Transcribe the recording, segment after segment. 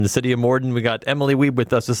In the city of Morden, we got Emily Wiebe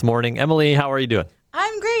with us this morning. Emily, how are you doing?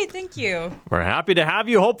 I'm great, thank you. We're happy to have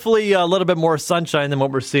you. Hopefully a little bit more sunshine than what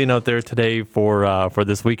we're seeing out there today for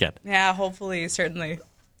this weekend. Yeah, hopefully, certainly.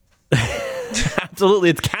 Absolutely.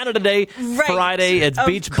 It's Canada Day, Right. Friday. It's Of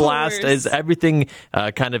Beach Blast. course. Is everything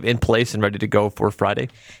kind of in place and ready to go for Friday?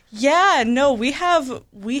 Yeah, no, we have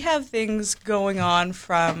things going on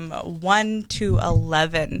from 1 to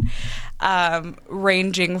 11,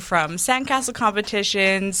 ranging from sandcastle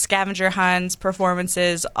competitions, scavenger hunts,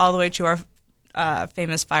 performances, all the way to our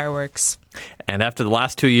famous fireworks. And after the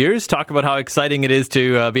last 2 years, talk about how exciting it is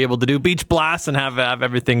to be able to do Beach Blast and have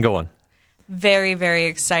everything going. Very, very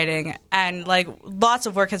exciting. And lots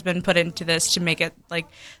of work has been put into this to make it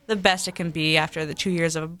the best it can be after the 2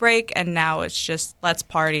 years of a break. And now it's just, let's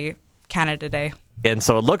party Canada Day. And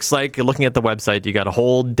so it looks like, looking at the website, you got a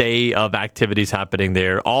whole day of activities happening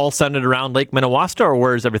there, all centered around Lake Minnewasta, or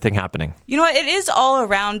where is everything happening? You know what? It is all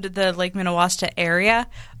around the Lake Minnewasta area,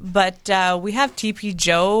 but we have TP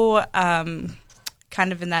Joe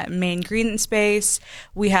kind of in that main green space.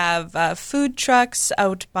 We have food trucks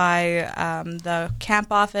out by the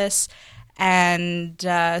camp office, and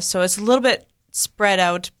so it's a little bit spread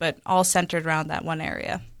out, but all centered around that one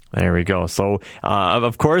area. There we go. So,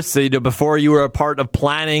 of course, before you were a part of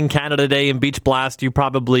planning Canada Day and Beach Blast, you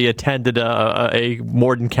probably attended a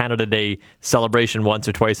Morden Canada Day celebration once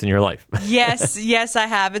or twice in your life. Yes, I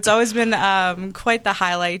have. It's always been quite the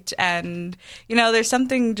highlight. And, there's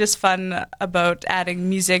something just fun about adding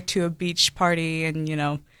music to a beach party. And,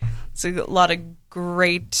 it's a lot of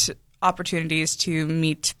great opportunities to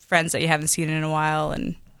meet friends that you haven't seen in a while.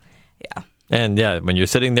 And, yeah. And yeah, when you're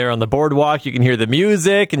sitting there on the boardwalk, you can hear the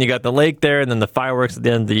music, and you got the lake there, and then the fireworks at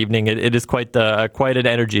the end of the evening. It is quite an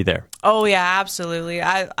energy there. Oh yeah, absolutely.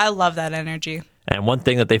 I love that energy. And one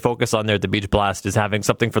thing that they focus on there at the Beach Blast is having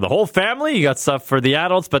something for the whole family. You got stuff for the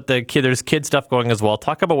adults, but there's kid stuff going as well.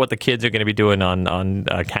 Talk about what the kids are going to be doing on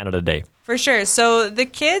Canada Day. For sure. So the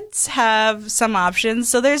kids have some options.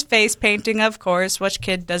 So there's face painting, of course. Which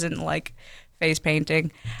kid doesn't like face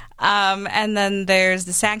painting? And then there's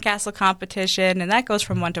the sandcastle competition, and that goes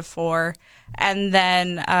from 1 to 4. And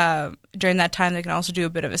then during that time, they can also do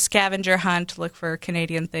a bit of a scavenger hunt to look for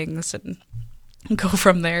Canadian things and go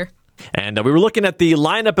from there. And we were looking at the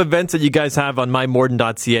lineup events that you guys have on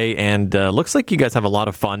mymorden.ca, and looks like you guys have a lot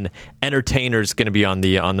of fun entertainers going to be on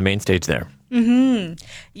the main stage there. Mm-hmm.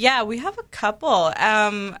 Yeah, we have a couple.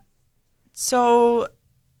 So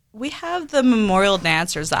we have the Memorial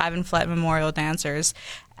Dancers, the Ivan Flett Memorial Dancers,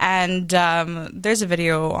 and there's a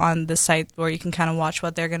video on the site where you can kind of watch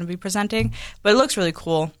what they're going to be presenting, but it looks really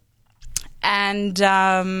cool. And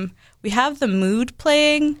we have the Mood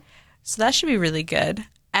playing, so that should be really good.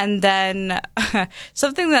 And then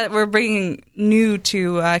something that we're bringing new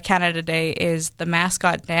to Canada Day is the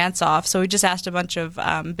mascot dance-off. So we just asked a bunch of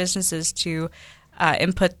businesses to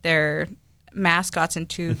input their mascots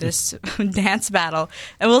into this dance battle,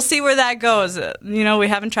 and we'll see where that goes. We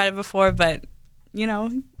haven't tried it before, but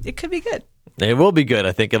it could be good. It will be good.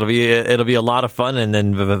 I think it'll be a lot of fun, and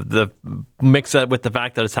then the mix that with the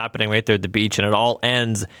fact that it's happening right there at the beach, and it all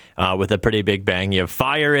ends with a pretty big bang. You have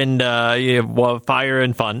fire and fire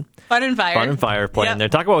and fun. Fun and fire playing there.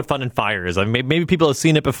 Talk about what fun and fire is. I mean, maybe people have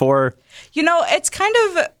seen it before. It's kind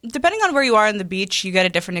of, depending on where you are on the beach, you get a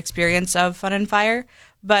different experience of fun and fire.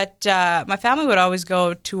 But my family would always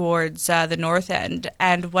go towards the north end,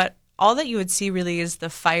 and all that you would see really is the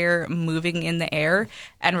fire moving in the air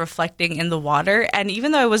and reflecting in the water. And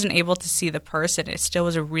even though I wasn't able to see the person, it still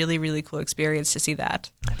was a really, really cool experience to see that.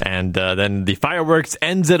 And then the fireworks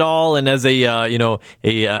ends it all. And as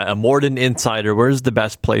a Morden insider, where's the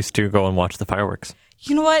best place to go and watch the fireworks?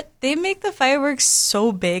 You know what? They make the fireworks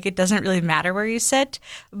so big, it doesn't really matter where you sit.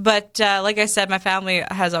 But like I said, my family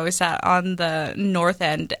has always sat on the north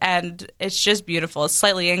end, and it's just beautiful. It's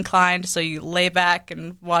slightly inclined, so you lay back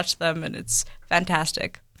and watch them, and it's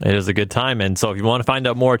fantastic. It is a good time. And so if you want to find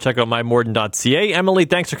out more, check out mymorden.ca. Emily,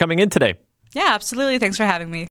 thanks for coming in today. Yeah, absolutely. Thanks for having me.